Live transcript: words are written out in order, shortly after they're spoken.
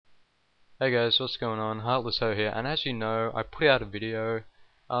Hey guys, what's going on? Heartless here, and as you know, I put out a video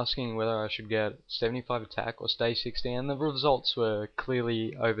asking whether I should get 75 attack or stay 60, and the results were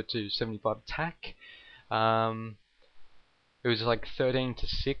clearly over to 75 attack. It was like 13 to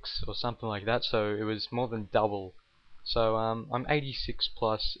 6 or something like that, so it was more than double. So I'm 86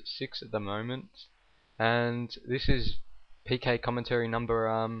 plus 6 at the moment, and this is PK commentary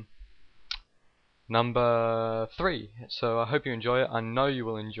number 3. So I hope you enjoy it. I know you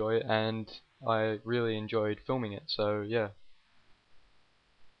will enjoy it, and I really enjoyed filming it. So yeah,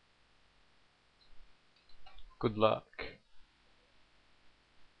 good luck.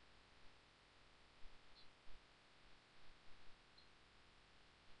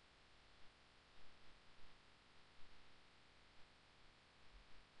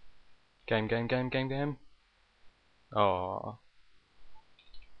 Game. Oh,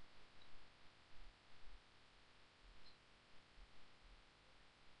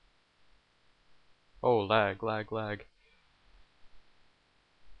 oh, lag.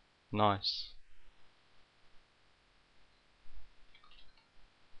 Nice.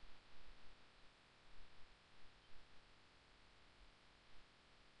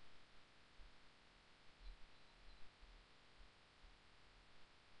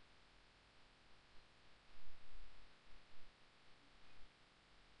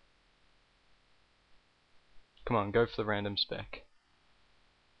 Come on, go for the random spec.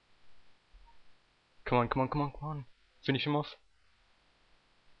 Come on. Finish him off.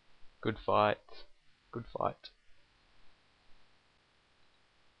 Good fight.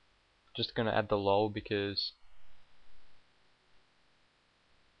 Just gonna add the lol because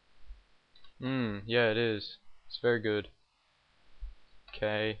yeah, it is. It's very good.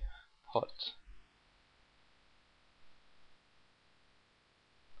 Okay, hot.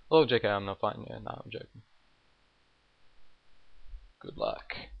 Oh, JK, I'm not fighting you. No, I'm joking. Good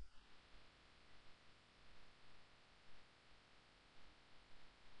luck.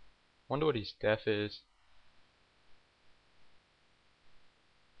 Wonder what his death is.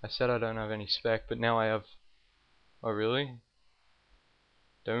 I said I don't have any spec, but now I have. Oh really?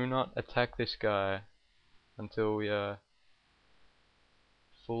 Do not attack this guy until we are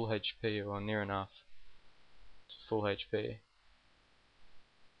full HP or near enough to full HP.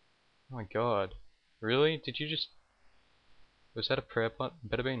 Oh my god. Really? Did you just... Was that a prayer pot?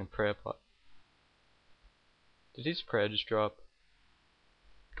 Better be in a prayer pot. Did his prayer just drop?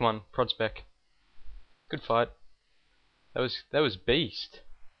 Come on, prod spec. Good fight. That was beast.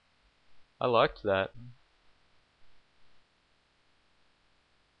 I liked that.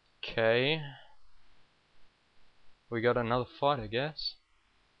 Okay. We got another fight, I guess.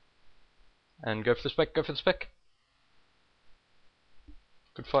 And go for the spec,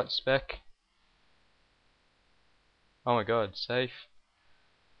 Good fight, spec. Oh my god, safe.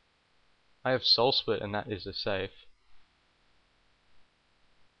 I have soul split and that is a safe.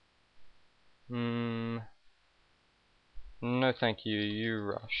 No thank you, you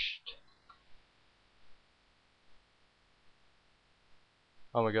rushed.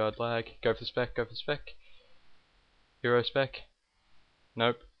 Oh my god, lag. Go for the spec, Hero spec.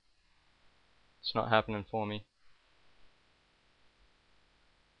 Nope. It's not happening for me.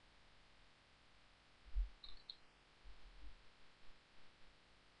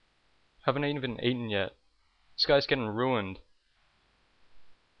 Haven't even eaten yet. This guy's getting ruined.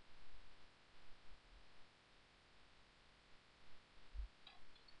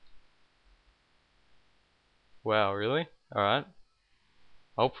 Wow, really? Alright.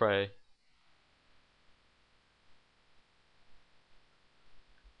 I'll pray.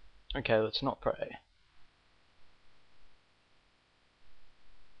 Okay, let's not pray.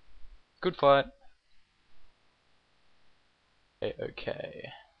 Good fight.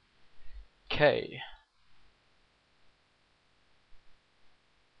 Okay.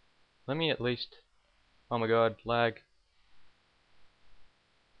 Let me at least... Oh my god, lag.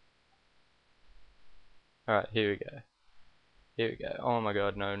 Alright, here we go. Oh my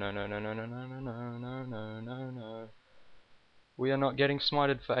god, no. We are not getting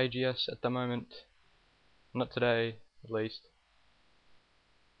smited for AGS at the moment. Not today, at least.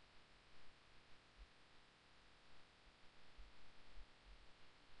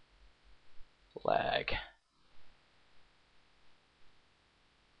 Lag.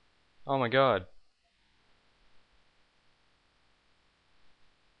 Oh my god.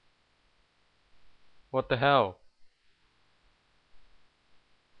 What the hell?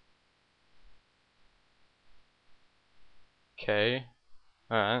 Okay.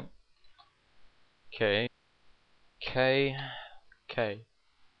 Alright. Okay.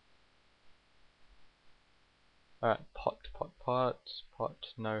 Alright, pot,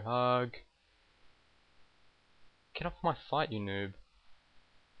 no hug. Get off my fight, you noob.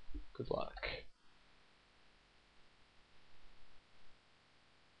 Good luck.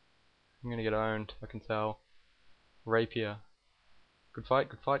 I'm gonna get owned, I can tell. Rapier. Good fight,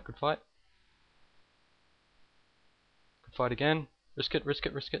 good fight, good fight. Good fight again. Risk it, risk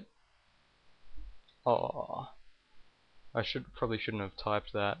it, risk it. Oh, I probably shouldn't have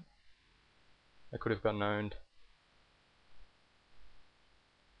typed that. I could have gotten owned.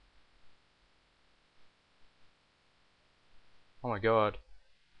 Oh my god.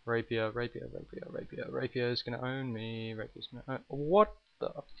 Rapier, rapier, rapier, rapier. Rapier is gonna own me. Rapier's gonna own. What the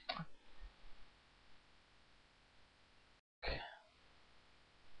fuck?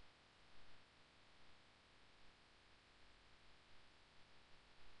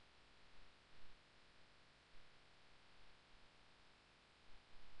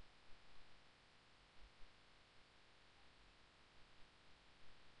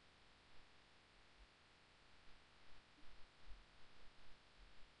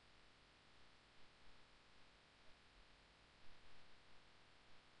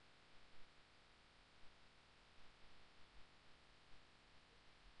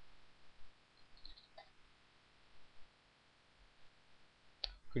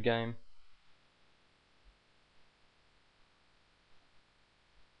 Good game.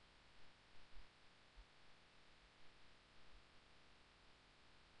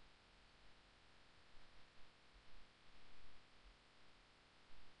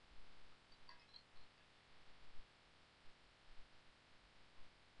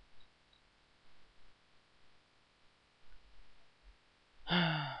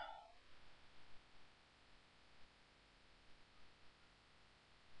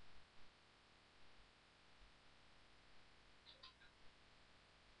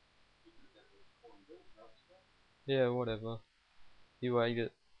 Yeah, whatever. You ate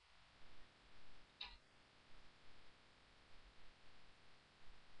it.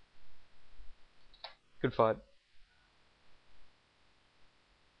 Good fight.